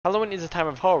Halloween is a time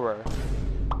of horror.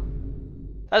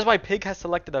 That is why Pig has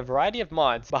selected a variety of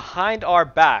mods behind our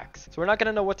backs, so we're not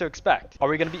gonna know what to expect. Are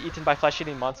we gonna be eaten by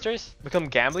flesh-eating monsters? Become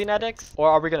gambling addicts?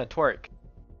 Or are we gonna twerk?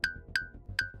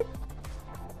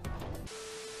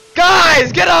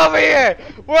 Guys, get over here!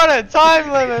 We're on a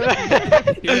time limit!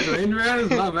 It's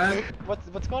not bad.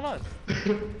 What's going on?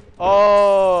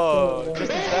 Oh,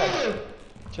 Tristan's dead.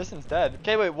 Tristan's dead.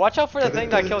 Okay, wait, watch out for the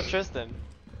thing that killed Tristan.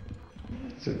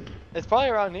 It's probably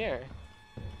around here.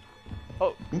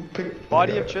 Oh,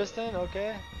 body of Tristan,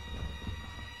 okay.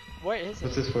 Where is it?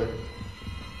 What's this for?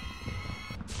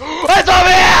 It's over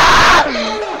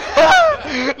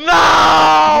here!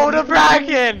 No! The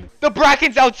Bracken! The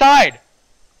Bracken's outside!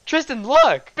 Tristan,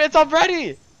 look! It's on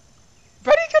Brady!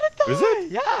 Brady's gonna die! Is it?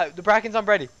 Yeah, the Bracken's on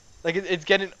Brady. Like, it's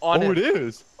getting on him. Oh, it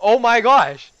is! Oh my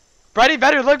gosh! Brady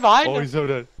better look behind him! Oh, he's so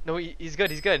dead. No, he's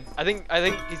good, he's good. I think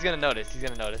he's gonna notice, he's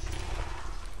gonna notice.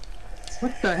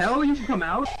 What the hell? You can come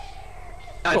out?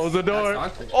 Close the door.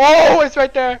 Oh, it's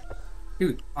right there!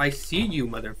 Dude, I see you,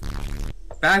 motherfucker.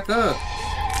 Back up.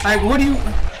 Like, what do you...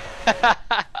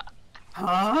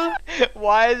 Huh?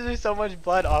 Why is there so much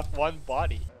blood off one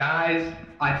body? Guys,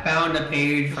 I found a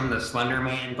page from the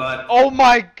Slenderman, but Oh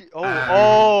my...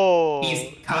 Oh,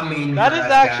 he's coming. That is for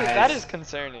us, actually, guys. that is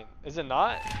concerning. Is it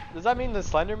not? Does that mean the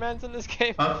Slenderman's in this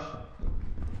game? Huh?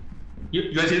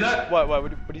 You guys see that? What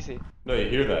do you see? No, you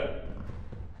hear that?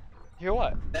 Hear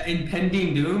what? The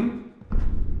impending doom?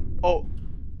 Oh,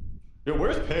 Yo,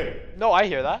 where's Pig? no, I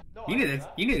hear that. No, You need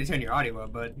to turn your audio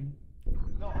up, bud.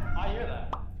 No, I hear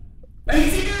that.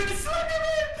 He's here, the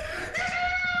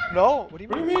Slenderman! No, what do you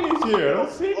What do mean? you mean he's here? I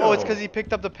don't see him. Oh, it's because he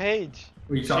picked up the page.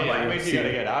 What are you talking Shit, about? I think you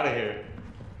gotta get out of here.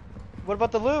 What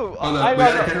about the loot? Hold I up,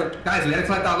 guys, we had to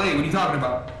collect that late. What are you talking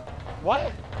about?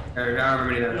 What? I don't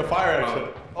remember The fire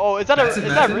exit. Oh, is that That's is it,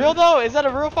 that that's it. real though? Is that a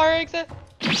real fire exit?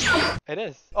 It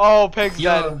is. Oh, Pig's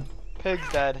Yo. dead. Pig's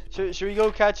dead. Should we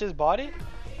go catch his body?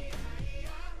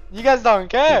 You guys don't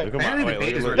care. Look at my, Apparently wait, the look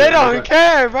page at is look They at- don't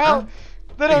care, bro. Huh?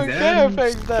 They don't Pig's care. dead.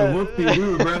 Pig's dead.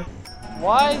 Whoop-de-woo, bro.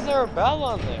 Why is there a bell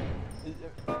on there?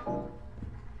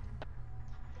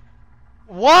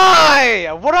 Why?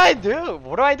 What do I do?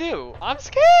 What do I do? I'm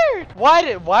scared.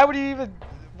 Why would you even?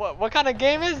 What kind of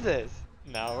game is this?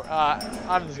 No,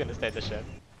 I'm just gonna stay at the ship.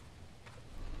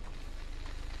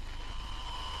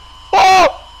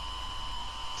 Oh!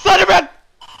 Slenderman!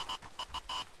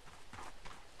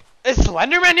 Is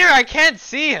Slenderman here? I can't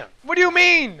see him. What do you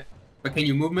mean? But can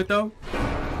you movement though?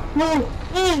 No!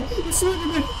 Oh! It's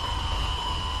Slenderman!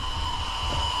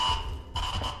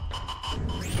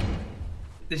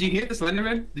 Did you hear the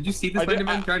Slenderman? Did you see the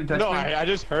Slenderman trying to touch No, me? I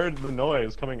just heard the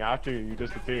noise coming after you. You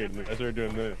disappeared as we were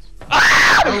doing this.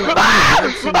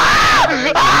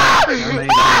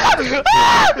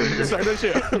 Start the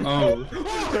ship. Oh.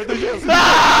 Start the ship.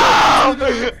 No!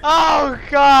 Oh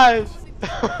gosh!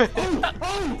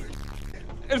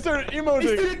 It started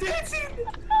emoting.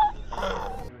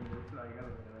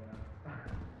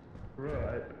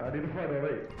 Bro, I didn't find a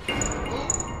way.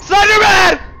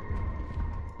 Slenderman!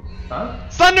 Huh?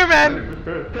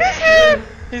 Slenderman!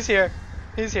 He's here.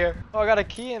 He's here. Oh, I got a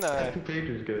key and a. 2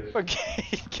 pages, guys. Okay,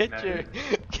 get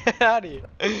out of here.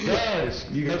 Guys,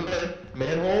 you got a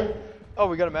manhole? Oh,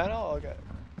 we got a manhole. Okay.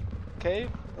 Cave.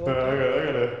 I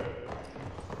gotta.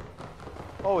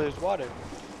 Oh, there's water.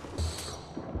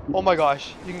 Oh my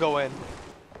gosh, you can go in.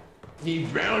 He's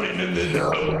drowning in the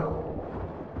zone.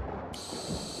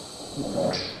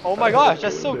 Oh my gosh,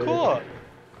 that's so cool.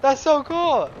 That's so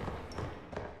cool.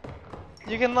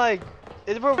 You can like,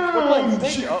 we're playing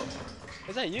Snake. Oh,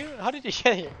 is that you? How did you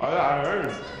get here? I heard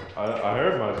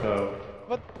myself.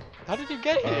 What? How did you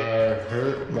get I here?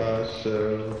 hurt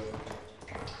myself.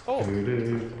 Oh,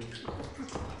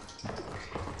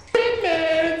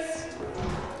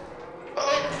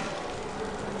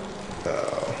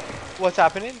 what's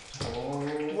happening?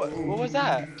 What was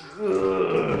that?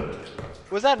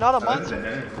 Was that not a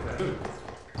monster?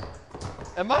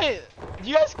 Am I?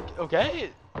 You guys okay?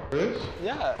 Chris?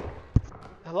 Yeah.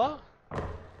 Hello?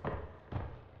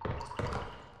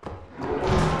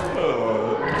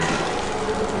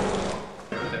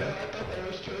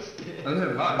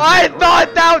 I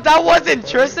thought that wasn't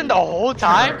Tristan the whole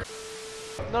time.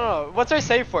 No. What's our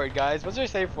safe word, guys? What's our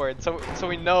safe word? So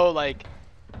we know like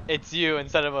it's you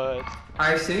instead of a.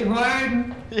 Our safe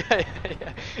word?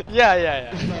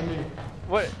 Yeah.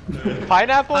 What?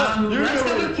 Pineapple? Let's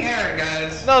go with carrot,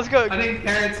 guys. No, let's go. I think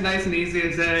carrot's nice and easy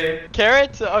to say.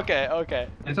 Carrot? Okay.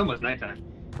 It's almost nighttime.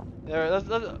 Yeah, let's.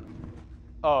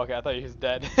 Oh, okay. I thought he was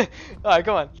dead. All right,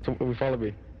 come on. Follow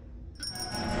me.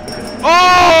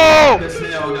 Oh! The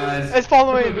snail, guys. It's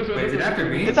following. Wait, is it after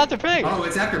me? It's after pig. Oh,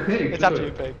 it's after pig. It's after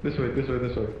you, pig. This way.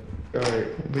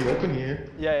 Alright, we open here.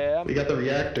 Yeah. We got the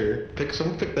reactor.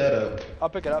 Someone pick that up. I'll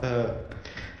pick it up.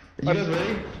 You guys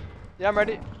ready? Yeah, I'm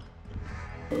ready.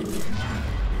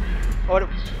 What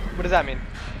does that mean?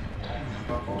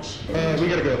 We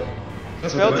gotta go.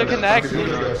 That's Failed what to that connect. means.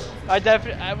 We gotta go. I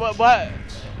definitely. What?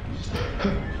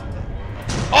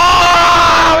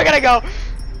 Oh, we gotta go.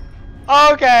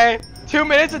 Okay. 2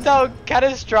 minutes until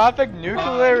catastrophic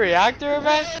nuclear reactor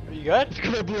event. Are you good?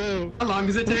 How long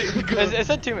does it take? It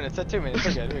said 2 minutes. It said 2 minutes.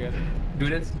 We're good. 2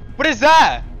 minutes? What is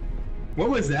that? What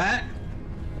was that?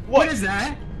 What is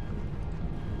that?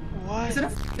 What? Is it a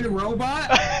f***ing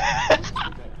robot?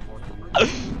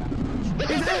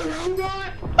 Is that a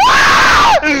robot?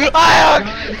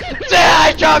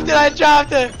 I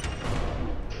dropped it!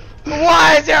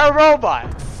 Why is there a robot?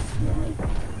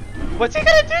 What's he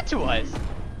gonna do to us?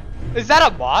 Is that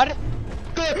a mod?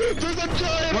 There's a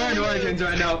giant. We're in Origins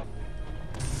right now.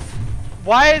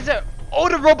 Why is it? Oh,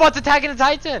 the robot's attacking the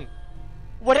Titan!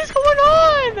 What is going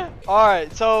on?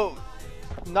 Alright, so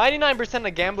 99%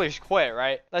 of gamblers quit,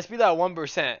 right? Let's be that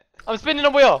 1%. I'm spinning the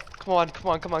wheel. Come on.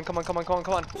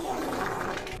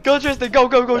 Go, Tristan. Go,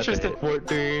 Tristan.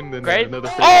 14. Then Great. another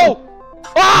 15. Oh!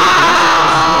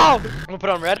 I'm gonna put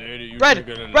on red. Red.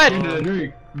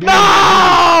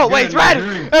 No! Wait, it's red.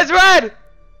 It's red.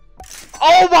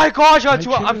 Oh my gosh! I'm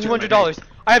 $200.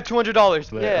 I have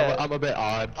 $200. Yeah. I'm a bit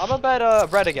odd. I'm a bet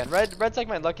red again. Red's like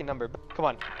my lucky number. Come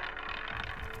on.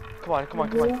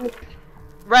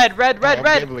 Red.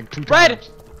 Gambling 2 Red. times.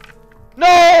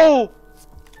 No!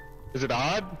 Is it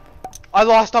odd? I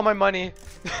lost all my money.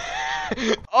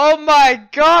 Oh my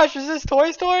gosh! Is this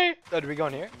Toy Story? Oh, do we go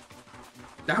in here?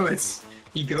 That was.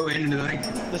 You go in and like.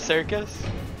 The circus?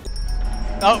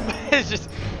 Oh, it's just.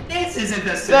 This isn't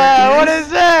the circus. What is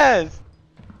this?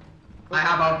 I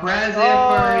have a present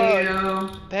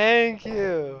for you. Thank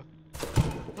you.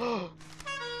 Oh!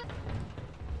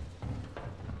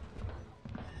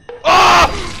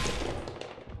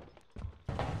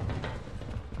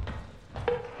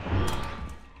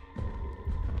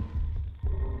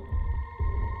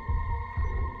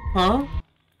 Huh?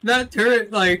 That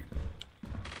turret, like...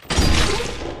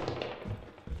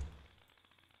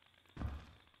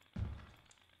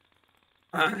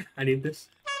 I need this.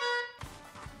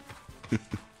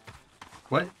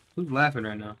 What? Who's laughing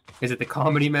right now? Is it the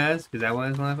comedy mask? Is that why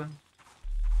he's laughing?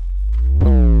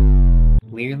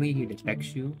 Clearly he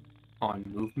detects you on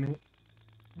movement.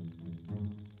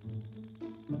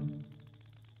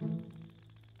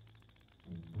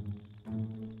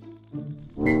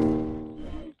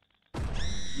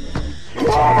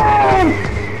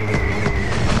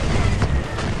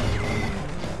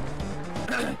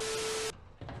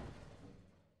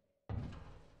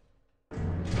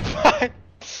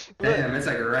 Damn, it's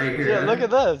like right here. Yeah, look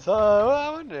at this. I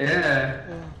wonder. Yeah.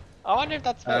 I wonder if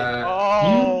that's fake.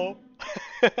 Oh.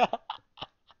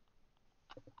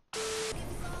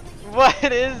 What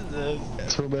is this?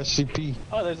 It's from SCP.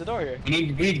 Oh, there's a door here.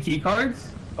 You need key cards?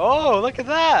 Oh, look at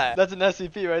that. That's an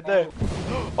SCP right there.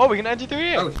 Oh, we can enter through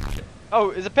here. Oh, shit.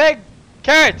 Oh, it's a pig.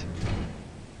 Carrot.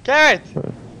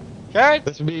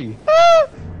 That's me. Ah!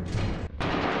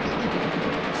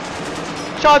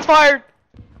 Shots fired.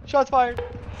 Got fired.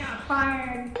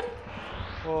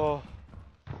 Oh.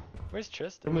 Where's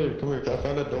Tristan? Come here. I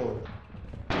found a door.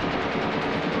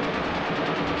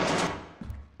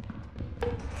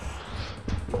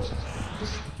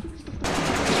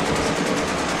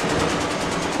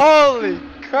 Holy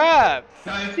crap.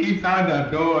 Guys, he found a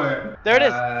door. There it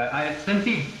is. Since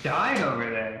he died over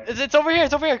there. It's over here.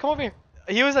 Come over here.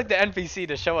 He was like the NPC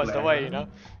to show us the way, you know?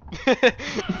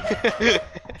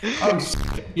 Oh,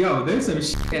 shit. Yo, there's some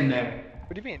shit in there.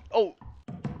 What do you mean? Oh.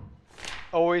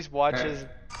 Always watches.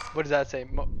 What does that say?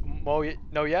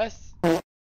 No, yes?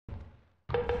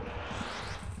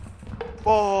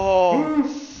 Oh.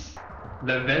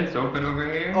 The vent's open over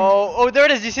here. Oh, there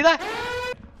it is. You see that?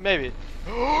 Maybe.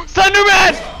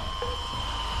 Slenderman!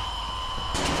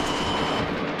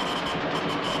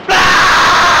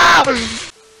 Ah!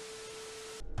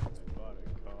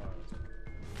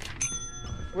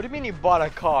 What do you mean you bought a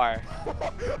car?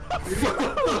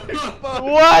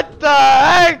 What the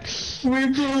heck? We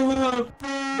blew up!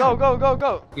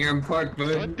 Go. You're in park,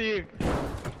 bud. What the?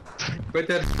 Put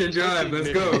that shit drive, let's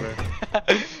go.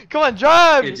 Come on,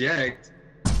 drive! Eject.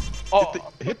 Oh.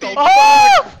 Hit the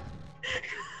Oh!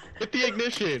 Hit the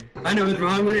ignition. I know what's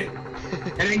wrong with it.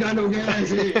 It ain't got no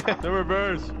gas in it. The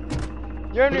reverse.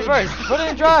 You're in reverse. Put it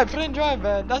in drive,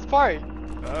 man. That's party.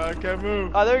 I can't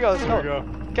move. Oh, there we go. Let's There we go.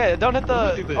 go. Okay, don't hit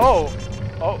the. Oh.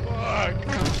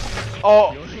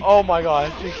 Oh. Oh my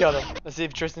god, you killed him. Let's see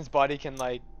if Tristan's body can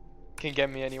get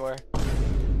me anywhere.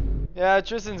 Yeah,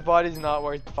 Tristan's body's not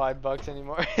worth $5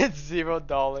 anymore. It's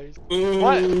 $0.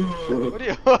 What?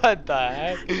 What the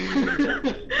heck?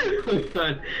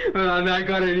 I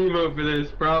got an emote for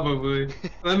this, probably.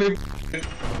 Let me.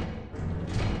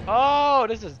 Oh,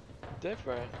 this is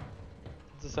different.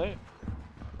 It's the same.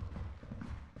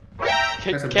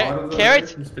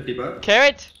 Carrot? It's $50.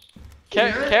 Carrot?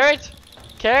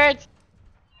 Carrot?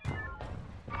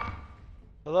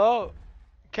 Hello?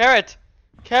 Carrot!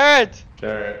 Carrot.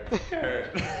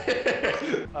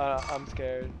 I'm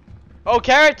scared. Oh,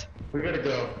 Carrot! We gotta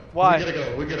go. Why?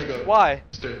 We gotta go. Why?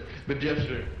 The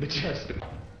gesture.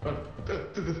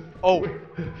 Oh.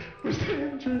 Where's the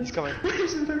entrance? He's coming.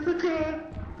 Where's it? I forgot.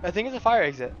 I think it's a fire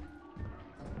exit.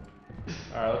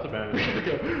 Alright, let's abandon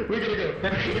it.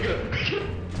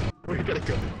 We gotta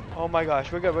go. Oh my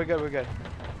gosh, we're good.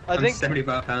 I I'm think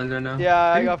 75 pounds right now.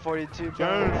 yeah, I got 42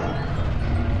 pounds.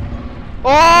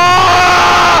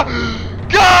 Oh!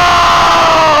 Go!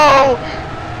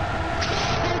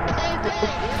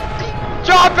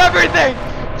 Drop everything!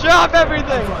 Drop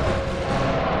everything!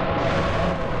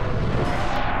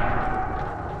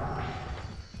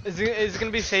 Is it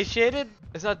gonna be satiated?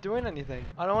 It's not doing anything.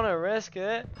 I don't want to risk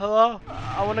it. Hello?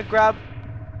 I want to grab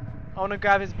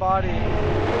his body.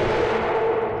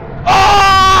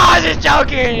 Oh! I'm just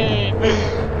joking!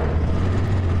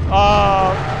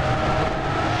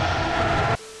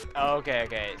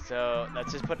 Okay, so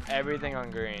let's just put everything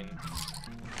on green.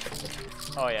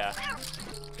 Oh yeah.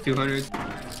 200.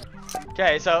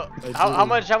 Okay, so how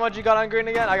much you got on green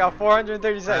again? I got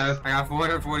 436. I got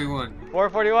 441.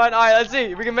 441. All right, let's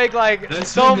see. We can make like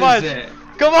Let's so much. It.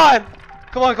 Come on.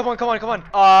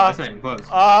 That's not even close.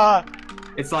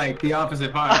 It's like the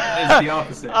opposite part. It's the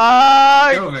opposite.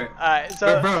 Get over. Alright, so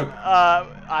we're broke.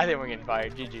 I think we're getting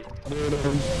fired. GG.